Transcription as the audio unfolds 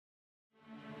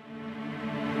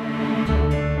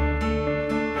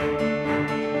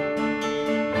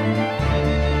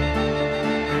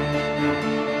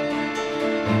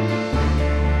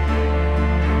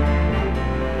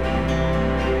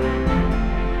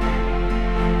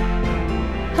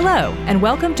Hello, and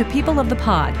welcome to People of the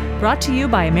Pod, brought to you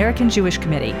by American Jewish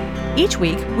Committee. Each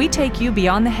week, we take you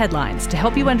beyond the headlines to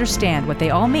help you understand what they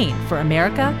all mean for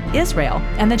America, Israel,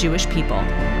 and the Jewish people.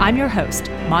 I'm your host,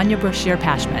 Manya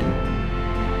Brashear-Pashman.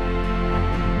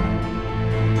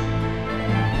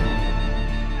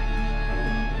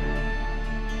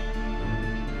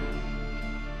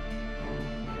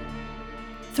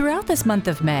 Throughout this month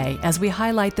of May, as we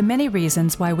highlight the many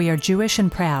reasons why we are Jewish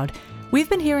and proud, we've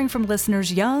been hearing from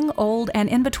listeners young, old, and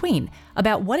in between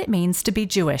about what it means to be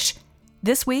Jewish.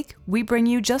 This week, we bring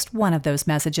you just one of those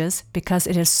messages because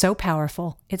it is so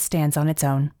powerful, it stands on its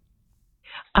own.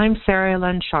 I'm Sarah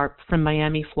Ellen Sharp from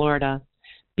Miami, Florida.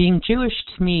 Being Jewish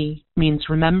to me means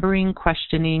remembering,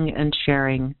 questioning, and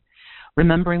sharing.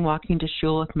 Remembering walking to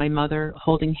shul with my mother,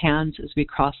 holding hands as we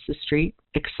crossed the street,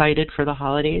 excited for the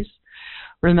holidays.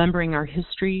 Remembering our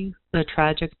history, the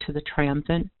tragic to the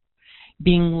triumphant,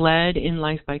 being led in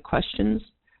life by questions,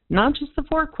 not just the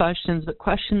four questions, but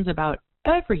questions about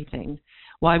everything,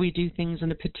 why we do things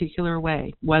in a particular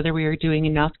way, whether we are doing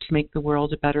enough to make the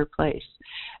world a better place.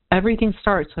 Everything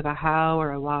starts with a how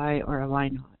or a why or a why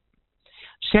not.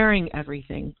 Sharing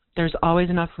everything. There's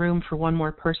always enough room for one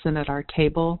more person at our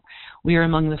table. We are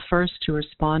among the first to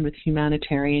respond with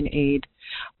humanitarian aid.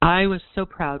 I was so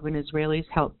proud when Israelis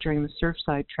helped during the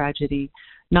Surfside tragedy,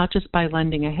 not just by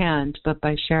lending a hand, but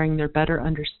by sharing their better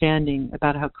understanding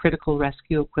about how critical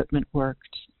rescue equipment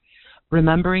worked.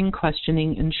 Remembering,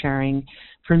 questioning, and sharing,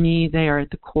 for me, they are at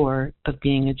the core of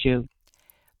being a Jew.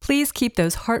 Please keep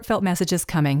those heartfelt messages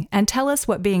coming and tell us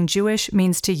what being Jewish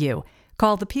means to you.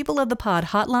 Call the People of the Pod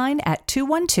hotline at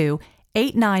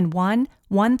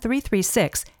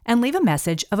 212-891-1336 and leave a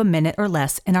message of a minute or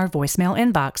less in our voicemail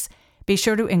inbox. Be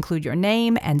sure to include your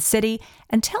name and city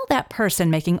and tell that person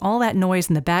making all that noise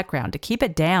in the background to keep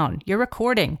it down. You're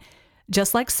recording.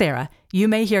 Just like Sarah, you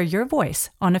may hear your voice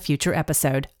on a future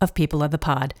episode of People of the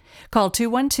Pod. Call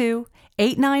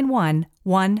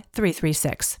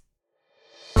 212-891-1336.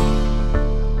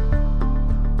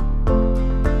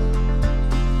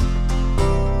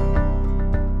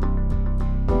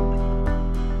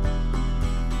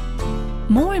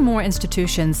 More and more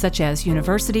institutions, such as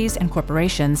universities and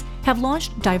corporations, have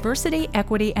launched diversity,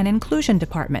 equity, and inclusion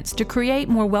departments to create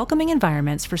more welcoming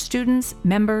environments for students,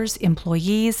 members,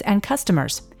 employees, and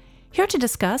customers. Here to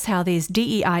discuss how these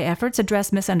DEI efforts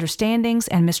address misunderstandings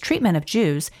and mistreatment of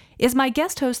Jews is my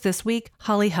guest host this week,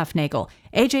 Holly Hufnagel,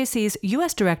 AJC's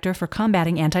U.S. Director for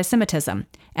Combating Anti-Semitism,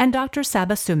 and Dr.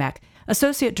 Saba Sumek,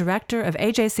 Associate Director of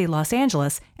AJC Los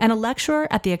Angeles and a lecturer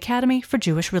at the Academy for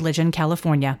Jewish Religion,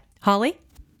 California. Holly?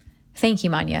 Thank you,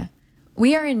 Manya.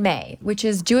 We are in May, which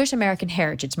is Jewish American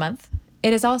Heritage Month.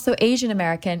 It is also Asian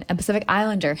American and Pacific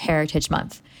Islander Heritage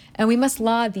Month, and we must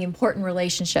laud the important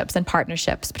relationships and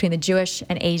partnerships between the Jewish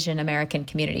and Asian American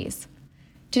communities.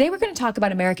 Today, we're going to talk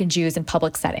about American Jews in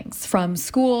public settings, from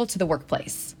school to the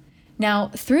workplace. Now,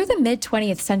 through the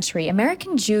mid-20th century,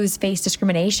 American Jews faced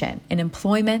discrimination in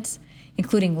employment,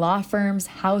 including law firms,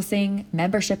 housing,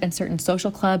 membership in certain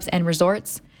social clubs and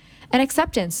resorts, and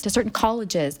acceptance to certain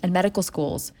colleges and medical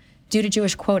schools due to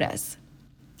Jewish quotas.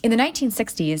 In the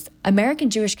 1960s, American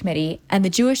Jewish Committee and the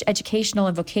Jewish Educational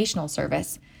and Vocational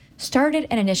Service started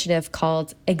an initiative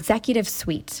called Executive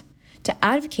Suite to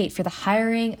advocate for the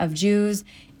hiring of Jews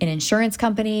in insurance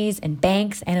companies, in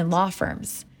banks, and in law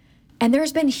firms. And there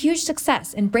has been huge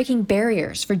success in breaking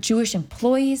barriers for Jewish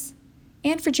employees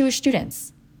and for Jewish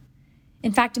students.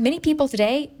 In fact, many people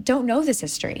today don't know this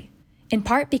history, in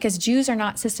part because Jews are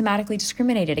not systematically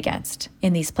discriminated against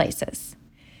in these places.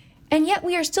 And yet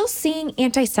we are still seeing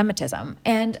anti-Semitism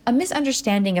and a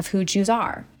misunderstanding of who Jews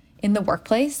are in the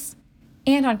workplace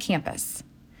and on campus.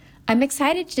 I'm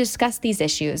excited to discuss these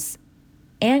issues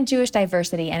and Jewish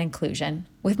diversity and inclusion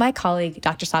with my colleague,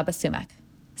 Dr. Saba Sumek.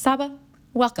 Saba,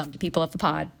 welcome to People of the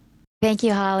Pod. Thank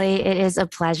you, Holly. It is a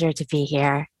pleasure to be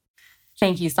here.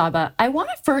 Thank you, Saba. I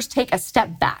want to first take a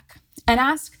step back and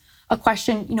ask a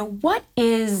question, what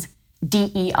is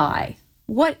DEI?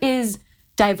 What is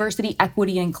diversity,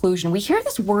 equity, and inclusion? We hear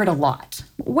this word a lot.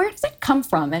 Where does it come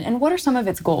from, and what are some of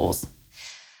its goals?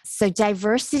 So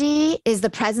diversity is the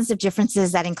presence of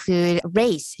differences that include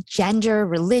race, gender,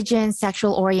 religion,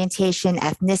 sexual orientation,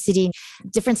 ethnicity,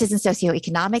 differences in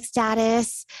socioeconomic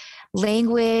status,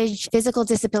 language, physical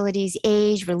disabilities,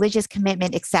 age, religious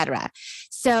commitment, etc.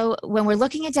 So when we're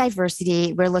looking at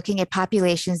diversity, we're looking at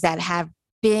populations that have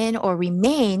been or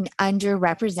remain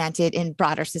underrepresented in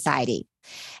broader society.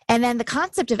 And then the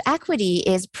concept of equity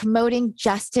is promoting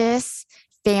justice,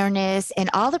 fairness, and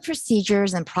all the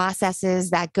procedures and processes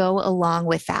that go along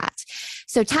with that.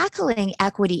 So tackling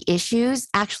equity issues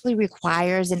actually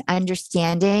requires an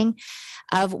understanding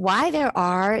of why there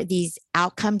are these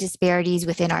outcome disparities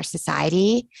within our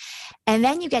society. And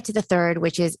then you get to the third,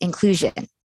 which is inclusion.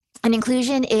 And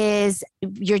inclusion is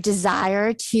your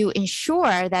desire to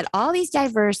ensure that all these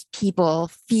diverse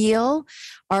people feel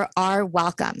or are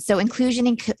welcome. So inclusion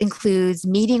includes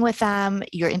meeting with them,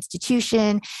 your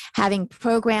institution, having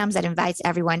programs that invites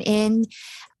everyone in.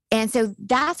 And so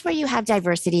that's where you have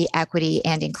diversity, equity,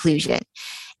 and inclusion.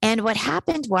 And what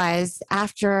happened was,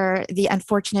 after the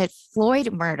unfortunate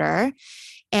Floyd murder,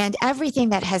 and everything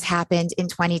that has happened in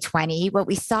 2020, what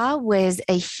we saw was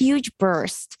a huge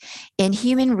burst in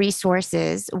human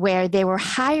resources where they were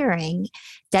hiring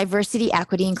diversity,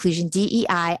 equity, inclusion,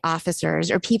 DEI officers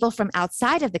or people from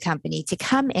outside of the company to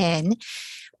come in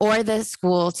or the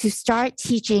school to start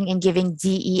teaching and giving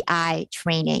DEI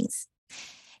trainings.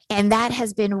 And that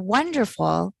has been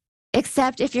wonderful,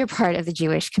 except if you're part of the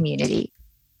Jewish community.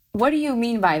 What do you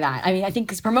mean by that? I mean, I think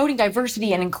because promoting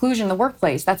diversity and inclusion in the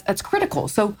workplace, that's critical.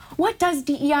 So what does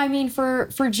DEI mean for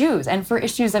Jews and for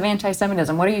issues of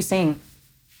anti-Semitism? What are you seeing?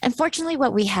 Unfortunately,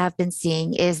 what we have been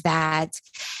seeing is that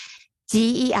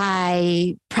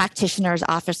DEI practitioners,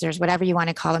 officers, whatever you want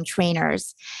to call them,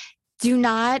 trainers, do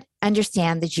not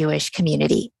understand the Jewish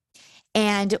community.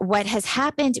 And what has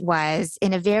happened was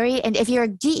and if you're a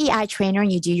DEI trainer and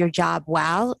you do your job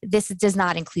well, this does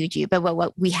not include you. But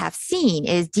what we have seen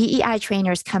is DEI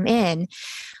trainers come in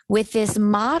with this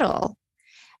model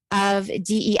of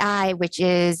DEI, which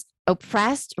is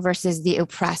oppressed versus the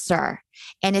oppressor.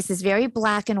 And it's this very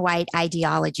black and white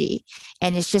ideology.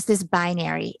 And it's just this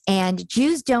binary. And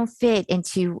Jews don't fit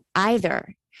into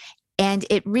either. And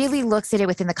it really looks at it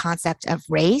within the concept of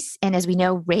race. And as we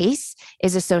know, race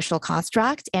is a social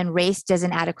construct, and race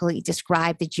doesn't adequately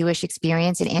describe the Jewish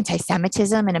experience in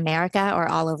anti-Semitism in America or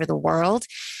all over the world.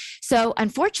 So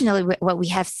unfortunately, what we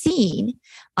have seen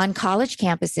on college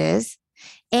campuses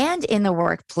and in the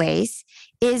workplace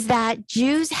is that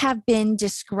Jews have been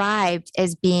described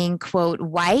as being, quote,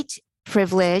 white,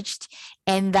 privileged,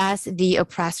 and thus the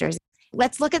oppressors.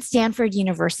 Let's look at Stanford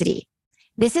University.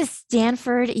 This is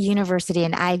Stanford University,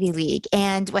 an Ivy League.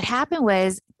 And what happened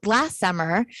was last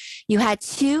summer, you had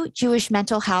 2 Jewish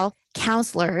mental health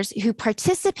counselors who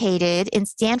participated in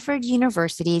Stanford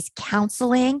University's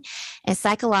counseling and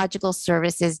psychological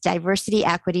services diversity,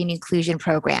 equity, and inclusion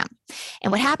program.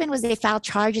 And what happened was they filed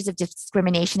charges of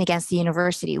discrimination against the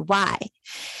university. Why?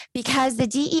 Because the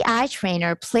DEI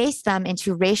trainer placed them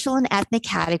into racial and ethnic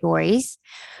categories,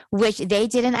 which they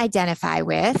didn't identify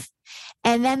with.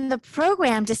 And then the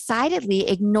program decidedly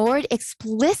ignored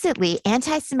explicitly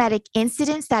anti-Semitic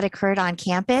incidents that occurred on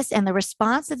campus, and the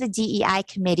response of the DEI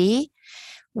committee,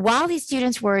 while these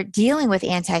students were dealing with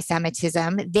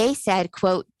anti-Semitism, they said,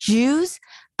 quote, Jews,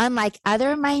 unlike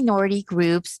other minority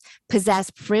groups,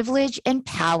 possess privilege and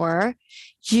power.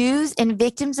 Jews and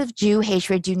victims of Jew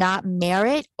hatred do not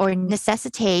merit or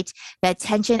necessitate the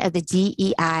attention of the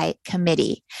DEI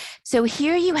committee. So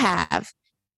here you have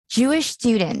Jewish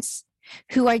students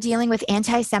who are dealing with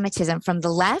anti-Semitism from the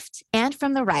left and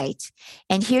from the right.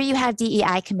 And here you have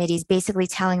DEI committees basically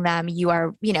telling them you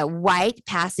are, white,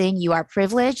 passing, you are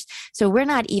privileged. So we're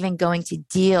not even going to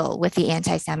deal with the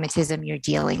anti-Semitism you're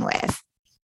dealing with.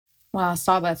 Wow,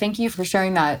 Saba, thank you for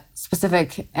sharing that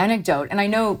specific anecdote. And I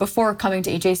know before coming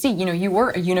to HAC, you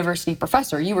were a university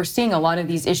professor. You were seeing a lot of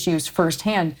these issues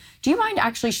firsthand. Do you mind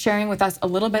actually sharing with us a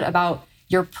little bit about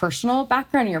your personal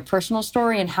background and your personal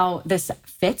story and how this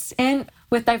fits in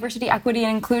with diversity, equity,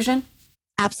 and inclusion?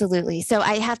 Absolutely. So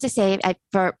I have to say,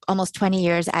 for almost 20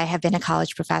 years, I have been a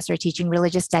college professor teaching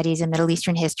religious studies and Middle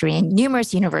Eastern history in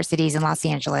numerous universities in Los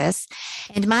Angeles.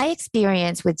 And my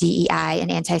experience with DEI and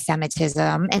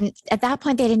anti-Semitism, and at that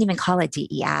point, they didn't even call it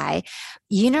DEI,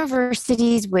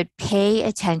 universities would pay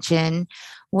attention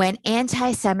when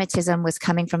anti-Semitism was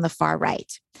coming from the far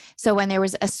right. So when there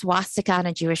was a swastika on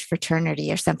a Jewish fraternity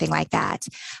or something like that.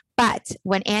 But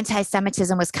when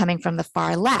anti-Semitism was coming from the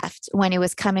far left, when it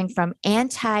was coming from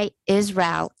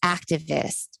anti-Israel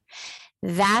activists,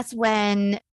 that's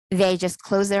when they just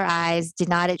closed their eyes, did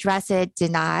not address it,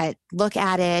 did not look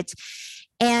at it.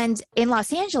 And in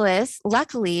Los Angeles,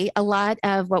 luckily, a lot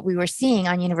of what we were seeing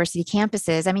on university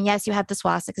campuses, I mean, yes, you have the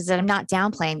swastikas, and I'm not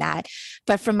downplaying that,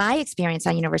 but from my experience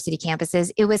on university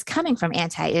campuses, it was coming from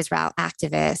anti-Israel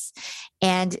activists.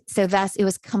 And so thus it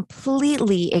was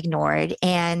completely ignored.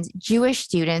 And Jewish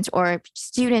students or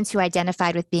students who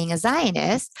identified with being a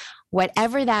Zionist,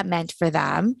 whatever that meant for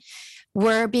them,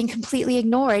 were being completely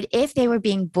ignored if they were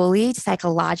being bullied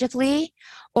psychologically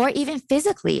or even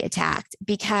physically attacked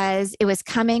because it was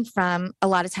coming from a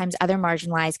lot of times other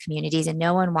marginalized communities and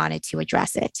no one wanted to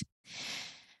address it.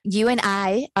 You and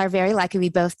I are very lucky. We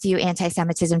both do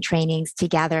anti-Semitism trainings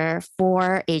together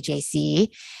for AJC.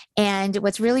 And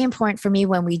what's really important for me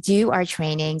when we do our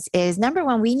trainings is, number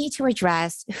one, we need to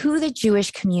address who the Jewish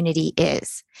community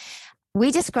is. We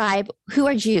describe who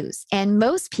are Jews, and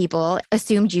most people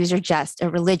assume Jews are just a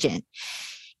religion.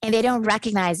 And they don't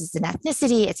recognize it's an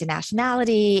ethnicity, it's a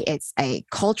nationality, it's a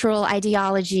cultural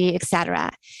ideology,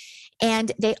 etc.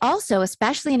 And they also,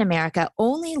 especially in America,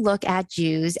 only look at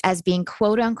Jews as being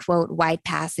quote unquote white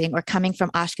passing or coming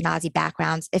from Ashkenazi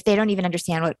backgrounds if they don't even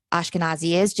understand what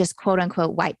Ashkenazi is, just quote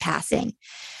unquote white passing.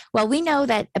 Well, we know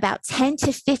that about 10 to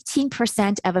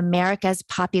 15% of America's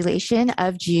population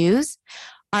of Jews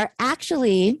are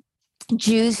actually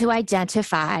Jews who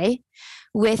identify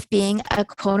with being a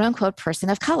quote unquote person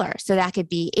of color. So that could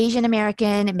be Asian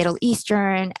American, Middle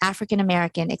Eastern, African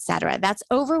American, et cetera. That's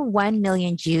over 1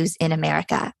 million Jews in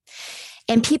America.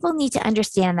 And people need to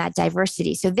understand that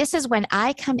diversity. So this is when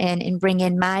I come in and bring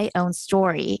in my own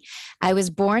story. I was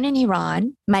born in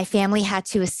Iran. My family had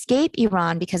to escape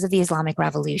Iran because of the Islamic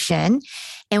Revolution.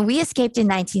 And we escaped in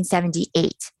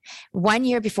 1978, 1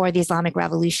 year before the Islamic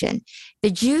Revolution.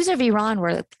 The Jews of Iran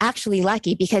were actually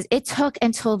lucky because it took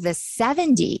until the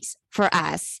 70s for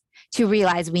us to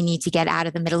realize we need to get out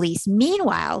of the Middle East.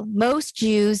 Meanwhile, most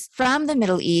Jews from the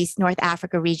Middle East, North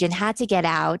Africa region had to get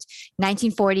out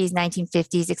 1940s,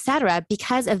 1950s, et cetera,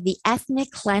 because of the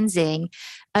ethnic cleansing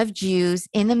of Jews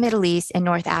in the Middle East and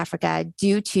North Africa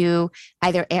due to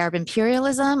either Arab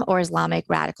imperialism or Islamic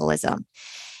radicalism.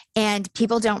 And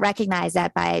people don't recognize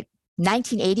that by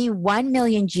 1980, 1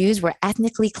 million Jews were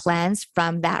ethnically cleansed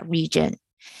from that region.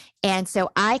 And so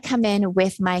I come in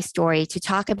with my story to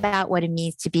talk about what it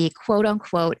means to be, quote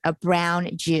unquote, a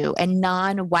brown Jew, a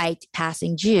non-white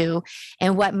passing Jew,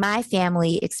 and what my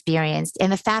family experienced,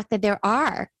 and the fact that there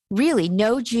are really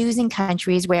no Jews in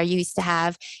countries where you used to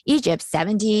have Egypt,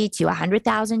 70 to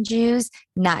 100,000 Jews,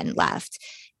 none left.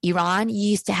 Iran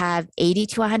used to have 80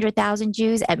 to 100,000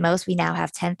 Jews. At most, we now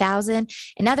have 10,000.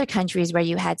 In other countries where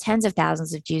you had tens of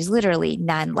thousands of Jews, literally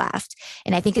none left.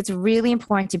 And I think it's really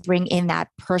important to bring in that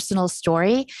personal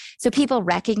story so people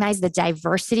recognize the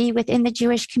diversity within the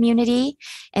Jewish community.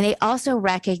 And they also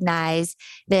recognize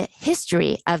the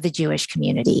history of the Jewish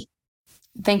community.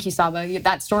 Thank you, Saba.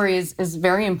 That story is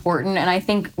very important. And I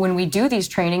think when we do these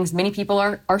trainings, many people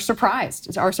are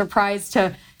surprised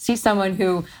to see someone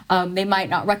who they might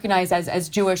not recognize as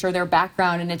Jewish or their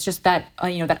background. And it's just that,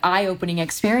 that eye-opening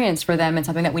experience for them and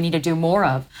something that we need to do more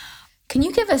of. Can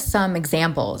you give us some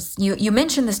examples? You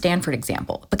mentioned the Stanford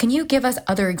example, but can you give us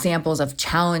other examples of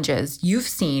challenges you've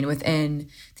seen within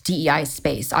the DEI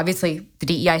space? Obviously, the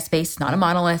DEI space is not a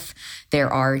monolith.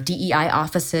 There are DEI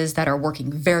offices that are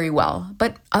working very well,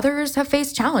 but others have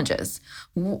faced challenges.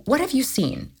 What have you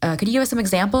seen? Could you give us some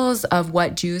examples of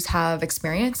what Jews have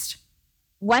experienced?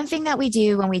 One thing that we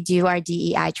do when we do our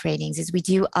DEI trainings is we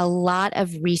do a lot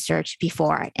of research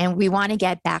before, and we want to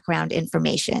get background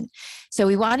information. So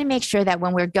we want to make sure that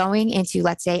when we're going into,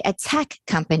 let's say, a tech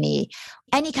company,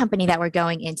 any company that we're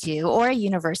going into, or a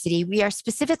university, we are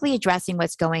specifically addressing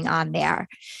what's going on there.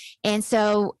 And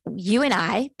so you and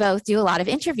I both do a lot of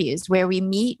interviews where we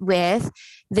meet with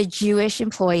the Jewish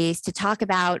employees to talk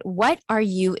about, what are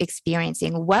you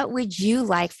experiencing? What would you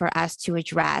like for us to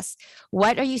address?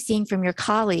 What are you seeing from your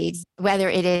colleagues, whether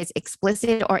it is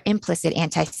explicit or implicit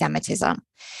anti-Semitism?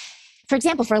 For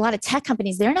example, for a lot of tech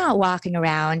companies, they're not walking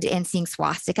around and seeing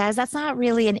swastikas. That's not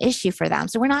really an issue for them.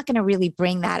 So we're not going to really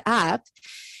bring that up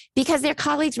because their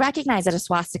colleagues recognize that a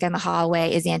swastika in the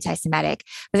hallway is anti-Semitic.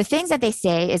 But the things that they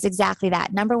say is exactly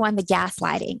that. Number one, the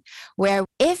gaslighting, where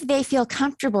if they feel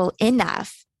comfortable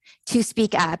enough to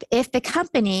speak up, if the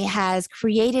company has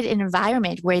created an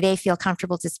environment where they feel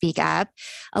comfortable to speak up,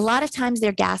 a lot of times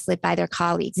they're gaslit by their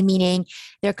colleagues, meaning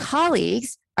their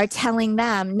colleagues are telling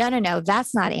them, no,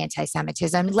 that's not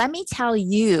anti-Semitism. Let me tell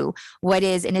you what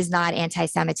is and is not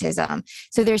anti-Semitism.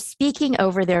 So they're speaking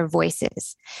over their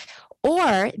voices.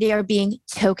 Or they are being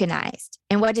tokenized.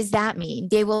 And what does that mean?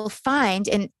 They will find,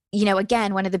 and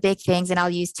again, one of the big things, and I'll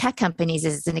use tech companies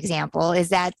as an example, is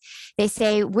that they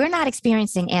say, we're not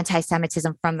experiencing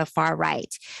anti-Semitism from the far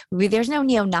right. There's no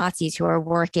neo-Nazis who are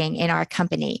working in our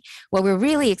company. What we're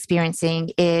really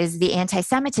experiencing is the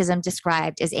anti-Semitism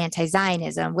described as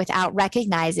anti-Zionism, without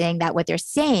recognizing that what they're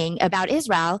saying about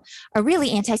Israel are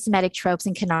really anti-Semitic tropes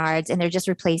and canards, and they're just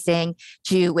replacing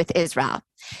Jew with Israel.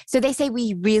 So they say,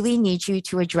 we really need you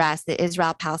to address the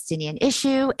Israel-Palestinian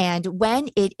issue. And when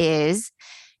it is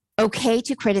okay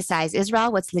to criticize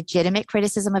Israel, what's legitimate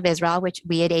criticism of Israel, which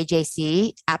we at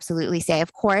AJC absolutely say,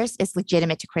 of course, it's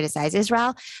legitimate to criticize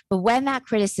Israel. But when that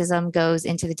criticism goes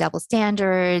into the double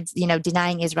standards,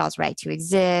 denying Israel's right to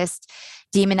exist,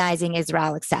 demonizing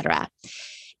Israel, etc.,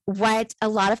 what a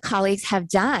lot of colleagues have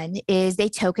done is they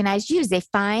tokenize Jews. They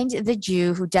find the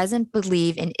Jew who doesn't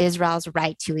believe in Israel's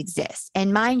right to exist.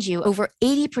 And mind you, over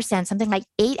 80%, something like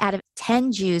 8 out of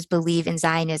 10 Jews believe in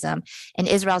Zionism and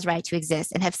Israel's right to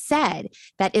exist and have said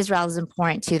that Israel is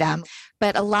important to them.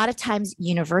 But a lot of times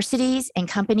universities and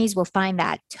companies will find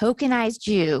that tokenized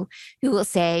Jew who will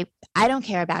say, I don't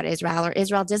care about Israel, or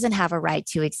Israel doesn't have a right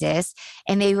to exist.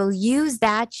 And they will use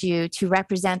that Jew to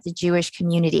represent the Jewish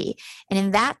community. And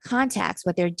in that context,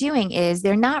 what they're doing is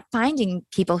they're not finding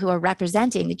people who are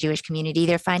representing the Jewish community.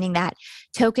 They're finding that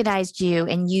tokenized Jew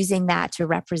and using that to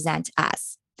represent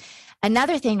us.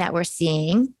 Another thing that we're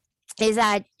seeing is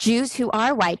that Jews who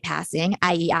are white passing,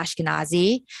 i.e.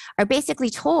 Ashkenazi, are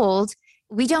basically told,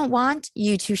 we don't want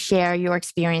you to share your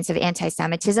experience of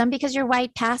anti-Semitism because you're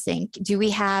white passing. Do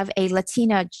we have a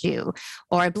Latina Jew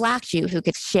or a Black Jew who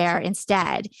could share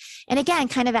instead? And again,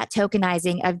 kind of that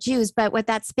tokenizing of Jews. But what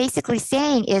that's basically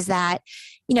saying is that,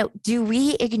 do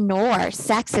we ignore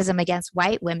sexism against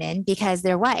white women because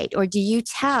they're white? Or do you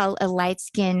tell a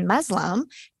light-skinned Muslim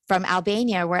from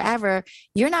Albania, wherever,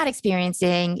 you're not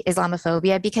experiencing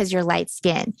Islamophobia because you're light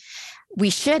skinned? We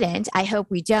shouldn't. I hope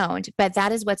we don't. But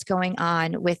that is what's going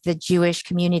on with the Jewish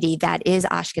community that is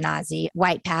Ashkenazi,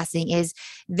 white passing, is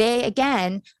they,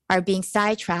 again, are being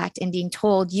sidetracked and being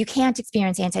told you can't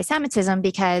experience anti-Semitism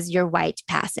because you're white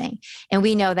passing. And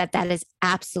we know that that is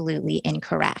absolutely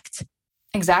incorrect.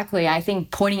 Exactly. I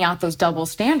think pointing out those double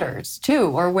standards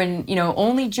too, or when,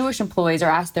 only Jewish employees are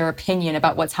asked their opinion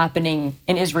about what's happening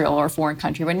in Israel or a foreign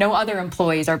country, when no other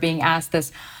employees are being asked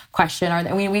this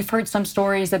question. We've heard some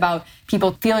stories about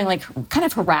people feeling like kind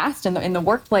of harassed in the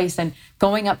workplace and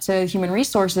going up to human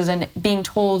resources and being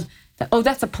told that, oh,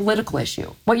 that's a political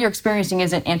issue. What you're experiencing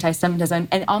isn't anti-Semitism,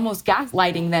 and almost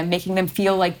gaslighting them, making them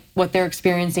feel like what they're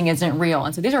experiencing isn't real.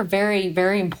 And so these are very,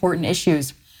 very important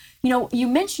issues. You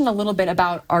mentioned a little bit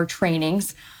about our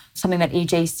trainings, something that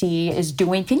AJC is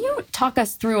doing. Can you talk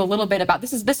us through a little bit about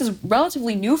this? Is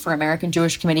relatively new for American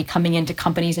Jewish Committee, coming into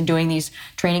companies and doing these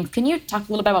trainings. Can you talk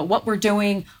a little bit about what we're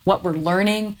doing, what we're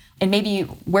learning, and maybe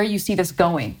where you see this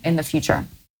going in the future?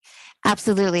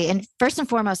 Absolutely. And first and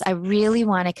foremost, I really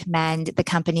want to commend the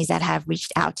companies that have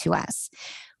reached out to us.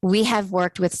 We have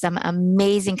worked with some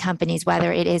amazing companies,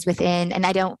 whether it is within, and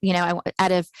I don't,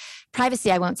 out of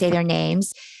privacy, I won't say their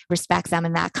names, respect them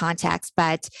in that context,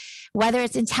 but whether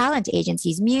it's in talent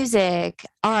agencies, music,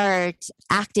 art,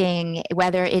 acting,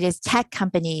 whether it is tech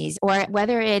companies, or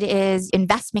whether it is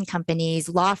investment companies,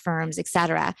 law firms,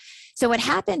 etc. So what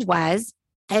happened was,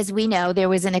 as we know, there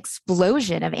was an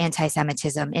explosion of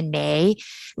anti-Semitism in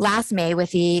last May with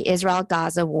the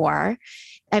Israel-Gaza war.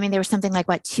 There was something like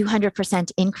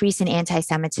 200% increase in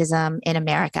anti-Semitism in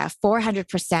America,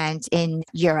 400% in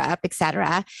Europe, et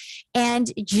cetera.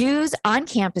 And Jews on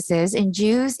campuses and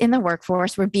Jews in the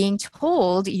workforce were being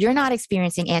told, you're not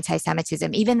experiencing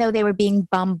anti-Semitism, even though they were being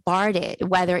bombarded,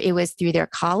 whether it was through their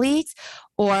colleagues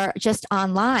or just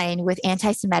online with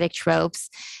anti-Semitic tropes,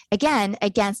 again,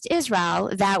 against Israel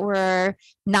that were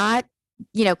not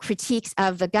critiques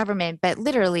of the government, but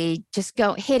literally just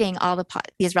hitting all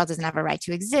Israel doesn't have a right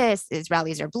to exist.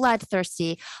 Israelis are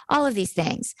bloodthirsty, all of these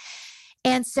things.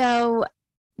 And so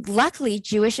luckily,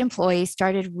 Jewish employees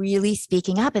started really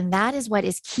speaking up. And that is what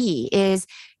is key, is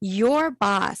your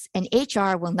boss and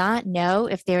HR will not know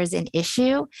if there is an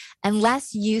issue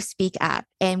unless you speak up.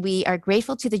 And we are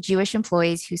grateful to the Jewish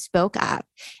employees who spoke up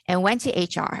and went to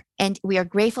HR. And we are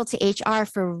grateful to HR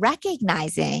for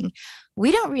recognizing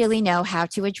we don't really know how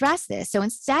to address this. So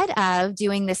instead of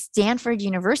doing the Stanford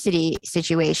University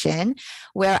situation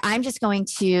where I'm just going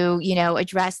to,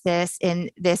 address this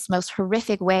in this most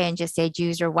horrific way and just say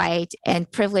Jews are white and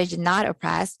privileged and not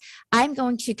oppressed, I'm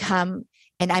going to come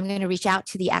and I'm going to reach out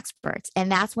to the experts.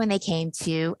 And that's when they came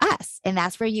to us. And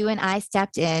that's where you and I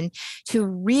stepped in to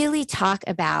really talk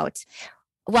about,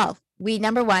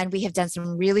 number one, we have done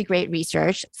some really great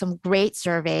research, some great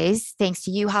surveys, thanks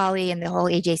to you, Holly, and the whole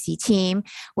AJC team,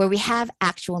 where we have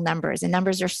actual numbers, and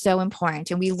numbers are so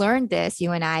important. And we learned this,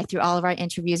 you and I, through all of our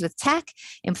interviews with tech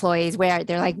employees, where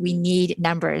they're like, we need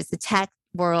numbers. The tech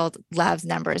world loves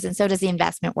numbers, and so does the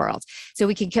investment world. So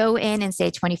we could go in and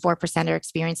say 24% are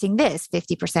experiencing this,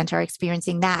 50% are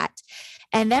experiencing that.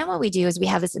 And then what we do is we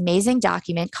have this amazing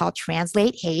document called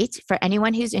Translate Hate. For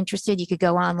anyone who's interested, you could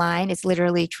go online. It's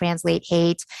literally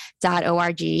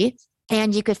translatehate.org.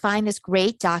 And you could find this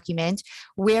great document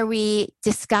where we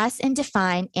discuss and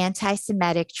define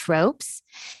anti-Semitic tropes.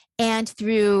 And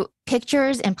through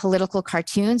pictures and political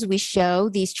cartoons, we show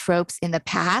these tropes in the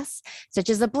past, such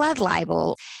as the blood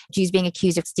libel, Jews being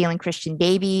accused of stealing Christian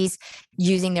babies,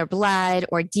 using their blood,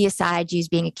 or deicide, Jews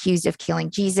being accused of killing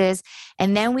Jesus.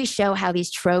 And then we show how these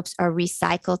tropes are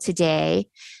recycled today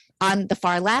on the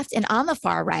far left and on the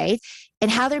far right, and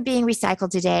how they're being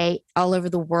recycled today all over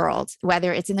the world,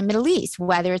 whether it's in the Middle East,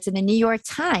 whether it's in the New York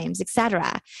Times, et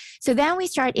cetera. So then we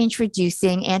start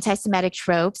introducing anti-Semitic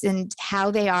tropes and how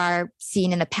they are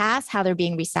seen in the past, how they're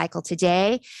being recycled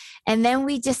today. And then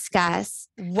we discuss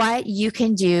what you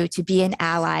can do to be an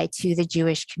ally to the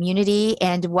Jewish community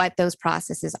and what those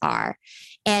processes are.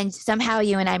 And somehow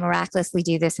you and I miraculously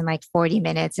do this in like 40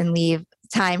 minutes and leave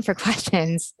time for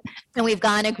questions. And we've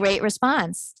gotten a great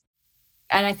response.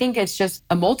 And I think it's just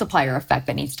a multiplier effect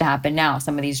that needs to happen now.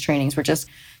 Some of these trainings, we're just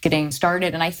getting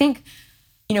started. And I think,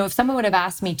 if someone would have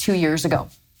asked me 2 years ago,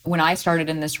 when I started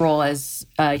in this role as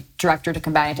director to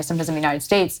combat anti-Semitism in the United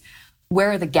States,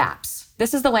 where are the gaps?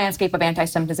 This is the landscape of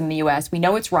anti-Semitism in the US. We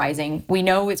know it's rising. We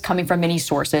know it's coming from many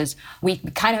sources. We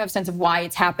kind of have a sense of why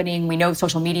it's happening. We know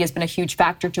social media has been a huge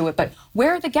factor to it, but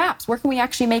where are the gaps? Where can we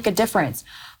actually make a difference?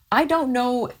 I don't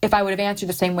know if I would have answered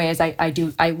the same way as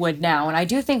I would now. And I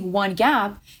do think one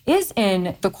gap is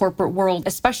in the corporate world,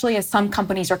 especially as some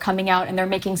companies are coming out and they're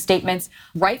making statements,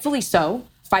 rightfully so,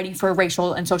 fighting for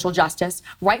racial and social justice,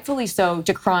 rightfully so,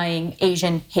 decrying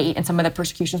Asian hate and some of the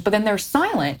persecutions, but then they're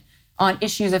silent on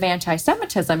issues of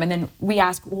anti-Semitism. And then we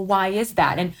ask, well, why is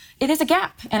that? And it is a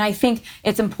gap. And I think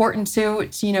it's important to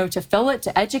fill it,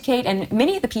 to educate. And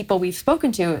many of the people we've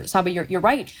spoken to, Saba, you're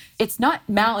right. It's not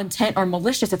malintent or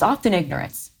malicious. It's often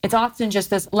ignorance. It's often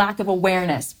just this lack of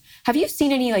awareness. Have you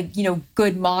seen any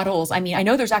good models? I mean, I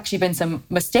know there's actually been some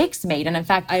mistakes made. And in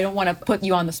fact, I don't want to put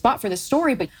you on the spot for this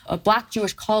story, but a Black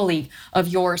Jewish colleague of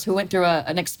yours who went through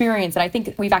an experience that I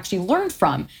think we've actually learned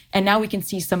from. And now we can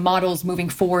see some models moving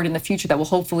forward in the future that will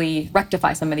hopefully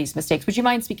rectify some of these mistakes. Would you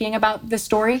mind speaking about this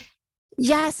story?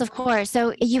 Yes, of course.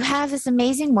 So you have this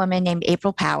amazing woman named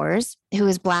April Powers, who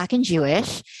is Black and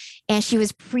Jewish. And she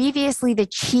was previously the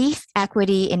Chief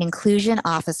Equity and Inclusion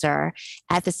Officer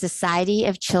at the Society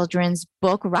of Children's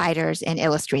Book Writers and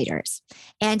Illustrators.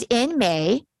 And in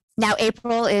May, now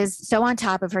April is so on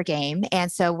top of her game.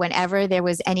 And so whenever there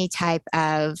was any type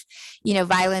of,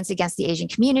 violence against the Asian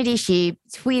community, she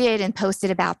tweeted and posted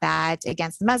about that,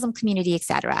 against the Muslim community, et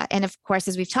cetera. And of course,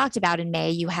 as we've talked about in May,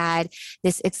 you had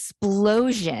this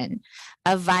explosion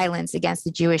of violence against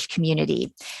the Jewish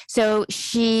community. So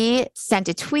she sent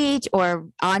a tweet, or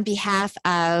on behalf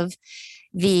of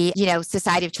the,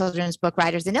 Society of Children's Book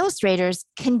Writers and Illustrators,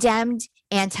 condemned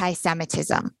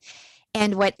anti-Semitism.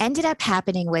 And what ended up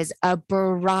happening was a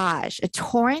barrage, a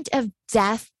torrent of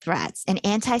death threats and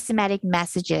anti-Semitic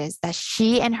messages that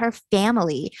she and her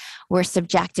family were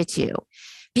subjected to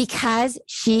because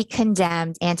she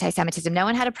condemned anti-Semitism. No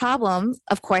one had a problem,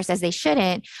 of course, as they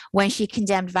shouldn't, when she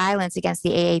condemned violence against the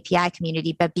AAPI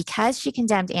community. But because she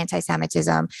condemned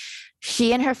anti-Semitism,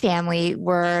 she and her family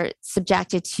were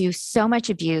subjected to so much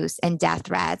abuse and death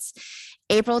threats.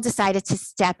 April decided to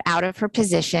step out of her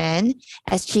position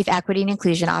as Chief Equity and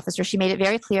Inclusion Officer. She made it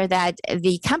very clear that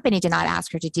the company did not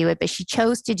ask her to do it, but she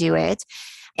chose to do it.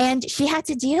 And she had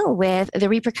to deal with the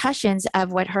repercussions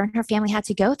of what her and her family had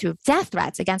to go through, death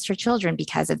threats against her children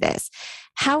because of this.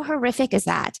 How horrific is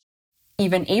that?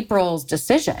 Even April's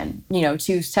decision,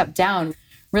 to step down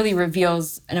really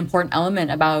reveals an important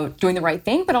element about doing the right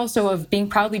thing, but also of being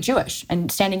proudly Jewish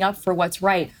and standing up for what's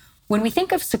right. When we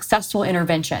think of successful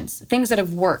interventions, things that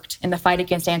have worked in the fight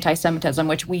against anti-Semitism,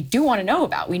 which we do want to know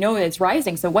about, we know that it's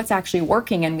rising, so what's actually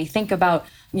working? And we think about,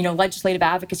 legislative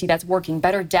advocacy that's working,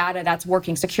 better data that's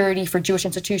working, security for Jewish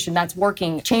institutions that's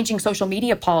working, changing social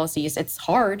media policies. It's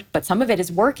hard, but some of it is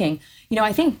working.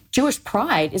 I think Jewish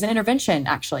pride is an intervention,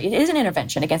 actually. It is an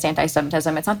intervention against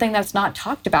anti-Semitism. It's something that's not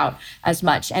talked about as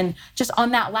much. And just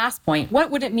on that last point,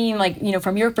 what would it mean,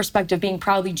 from your perspective, being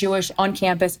proudly Jewish on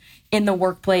campus, in the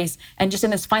workplace, and just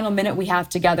in this final minute we have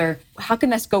together, how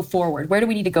can this go forward? Where do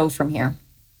we need to go from here?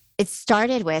 It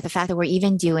started with the fact that we're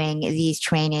even doing these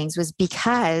trainings was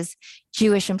because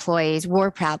Jewish employees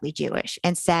were proudly Jewish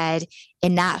and said,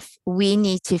 enough, we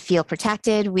need to feel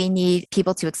protected. We need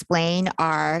people to explain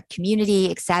our community,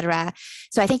 et cetera.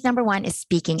 So I think number one is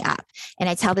speaking up. And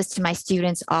I tell this to my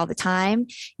students all the time.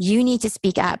 You need to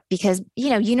speak up because,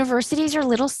 universities are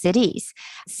little cities.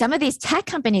 Some of these tech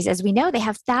companies, as we know, they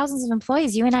have thousands of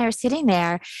employees. You and I are sitting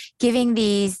there giving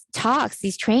these talks,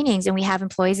 these trainings, and we have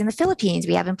employees in the Philippines,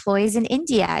 we have employees in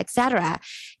India, et cetera.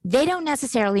 they don't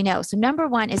necessarily know. So number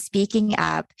one is speaking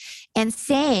up and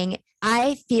saying,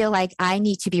 I feel like I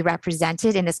need to be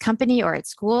represented in this company or at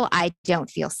school. I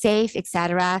don't feel safe,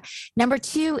 etc. Number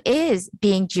two is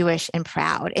being Jewish and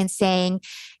proud and saying,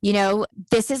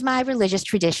 this is my religious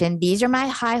tradition. These are my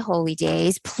high holy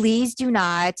days. Please do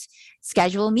not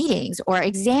schedule meetings or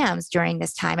exams during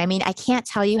this time. I mean, I can't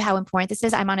tell you how important this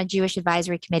is. I'm on a Jewish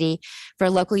advisory committee for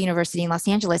a local university in Los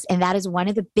Angeles, and that is one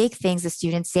of the big things the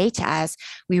students say to us.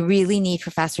 We really need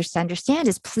professors to understand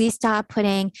is please stop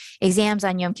putting exams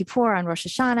on Yom Kippur, on Rosh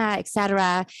Hashanah,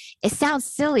 etc. It sounds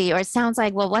silly, or it sounds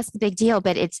like, well, what's the big deal?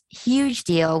 But it's a huge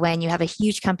deal when you have a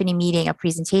huge company meeting, a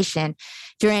presentation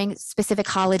during specific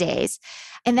holidays.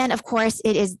 And then, of course,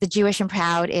 it is the Jewish and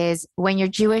proud is when you're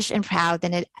Jewish and proud,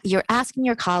 then you're asking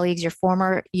your colleagues, your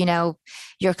former, your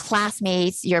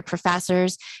classmates, your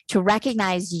professors to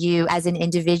recognize you as an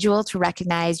individual, to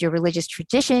recognize your religious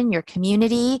tradition, your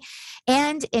community,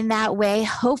 and in that way,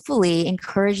 hopefully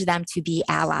encourage them to be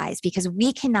allies, because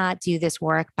we cannot do this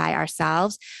work by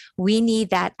ourselves. We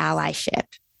need that allyship.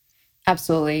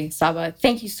 Absolutely. Saba,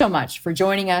 thank you so much for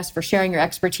joining us, for sharing your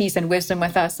expertise and wisdom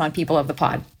with us on People of the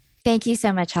Pod. Thank you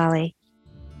so much, Holly.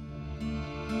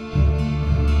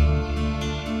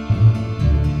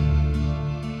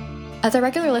 As our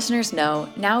regular listeners know,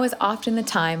 now is often the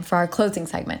time for our closing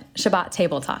segment, Shabbat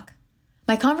Table Talk.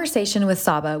 My conversation with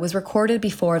Saba was recorded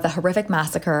before the horrific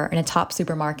massacre in a Top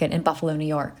supermarket in Buffalo, New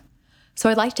York. So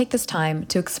I'd like to take this time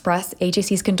to express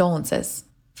AJC's condolences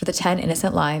for the 10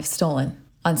 innocent lives stolen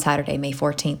on Saturday, May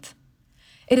 14th.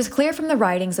 It is clear from the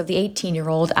writings of the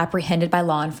 18-year-old apprehended by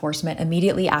law enforcement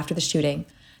immediately after the shooting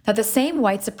that the same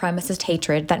white supremacist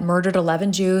hatred that murdered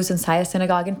 11 Jews inside a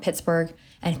synagogue in Pittsburgh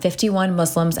and 51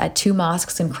 Muslims at 2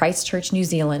 mosques in Christchurch, New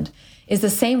Zealand, is the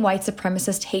same white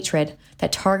supremacist hatred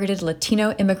that targeted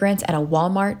Latino immigrants at a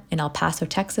Walmart in El Paso,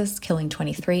 Texas, killing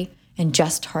 23, and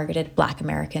just targeted Black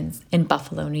Americans in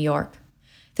Buffalo, New York.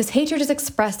 This hatred is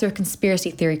expressed through a conspiracy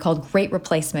theory called Great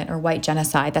Replacement or white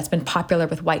genocide that's been popular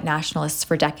with white nationalists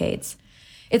for decades.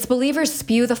 Its believers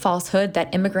spew the falsehood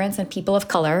that immigrants and people of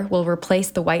color will replace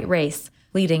the white race,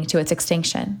 leading to its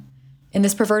extinction. In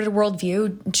this perverted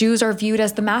worldview, Jews are viewed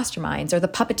as the masterminds or the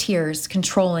puppeteers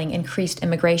controlling increased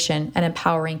immigration and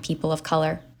empowering people of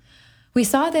color. We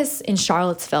saw this in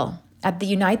Charlottesville at the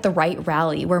Unite the Right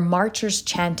rally, where marchers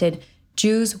chanted,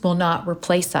 "Jews will not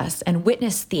replace us," and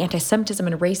witnessed the anti-Semitism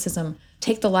and racism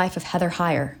take the life of Heather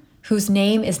Heyer, whose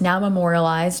name is now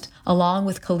memorialized along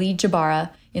with Khalid Jabara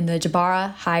in the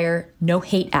Jabara-Heyer No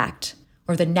Hate Act,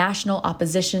 or the National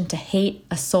Opposition to Hate,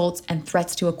 Assaults, and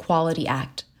Threats to Equality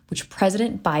Act, which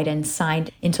President Biden signed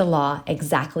into law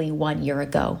exactly 1 year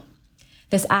ago.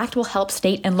 This act will help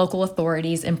state and local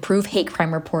authorities improve hate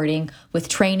crime reporting with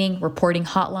training, reporting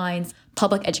hotlines,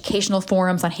 public educational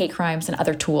forums on hate crimes, and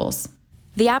other tools.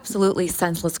 The absolutely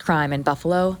senseless crime in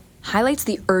Buffalo highlights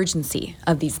the urgency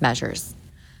of these measures.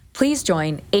 Please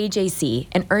join AJC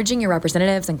in urging your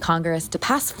representatives in Congress to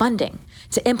pass funding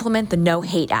to implement the No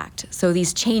Hate Act so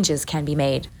these changes can be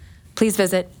made. Please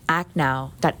visit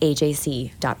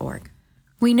actnow.ajc.org.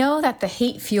 We know that the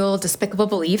hate-fueled, despicable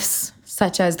beliefs,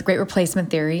 such as the Great Replacement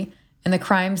theory and the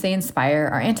crimes they inspire,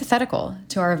 are antithetical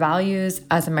to our values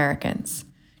as Americans.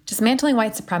 Dismantling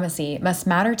white supremacy must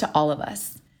matter to all of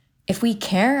us. If we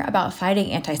care about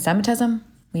fighting anti-Semitism,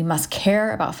 we must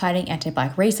care about fighting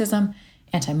anti-Black racism,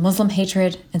 anti-Muslim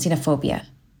hatred, and xenophobia.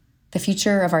 The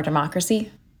future of our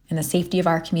democracy and the safety of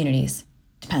our communities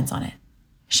depends on it.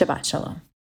 Shabbat Shalom.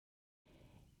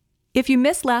 If you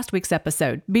missed last week's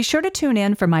episode, be sure to tune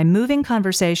in for my moving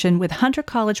conversation with Hunter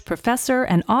College professor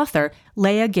and author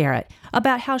Leah Garrett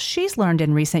about how she's learned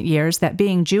in recent years that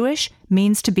being Jewish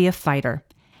means to be a fighter.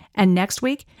 And next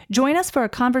week, join us for a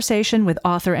conversation with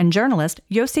author and journalist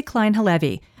Yossi Klein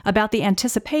Halevi about the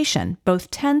anticipation,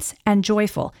 both tense and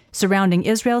joyful, surrounding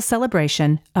Israel's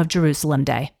celebration of Jerusalem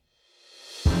Day.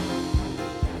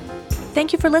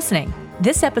 Thank you for listening.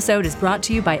 This episode is brought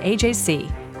to you by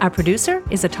AJC. Our producer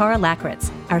is Atara Lakritz.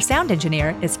 Our sound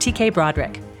engineer is TK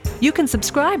Broderick. You can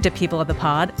subscribe to People of the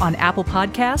Pod on Apple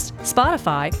Podcasts,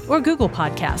 Spotify, or Google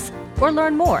Podcasts, or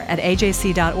learn more at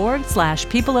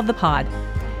ajc.org/peopleofthepod.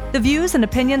 The views and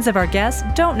opinions of our guests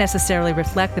don't necessarily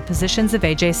reflect the positions of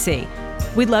AJC.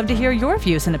 We'd love to hear your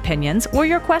views and opinions or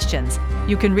your questions.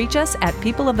 You can reach us at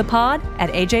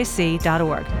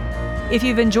peopleofthepod@ajc.org. If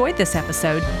you've enjoyed this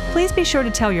episode, please be sure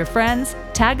to tell your friends,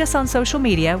 tag us on social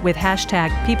media with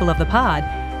 #PeopleOfThePod,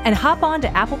 and hop on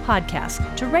to Apple Podcasts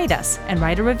to rate us and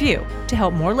write a review to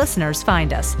help more listeners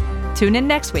find us. Tune in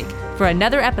next week for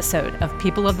another episode of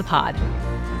People of the Pod.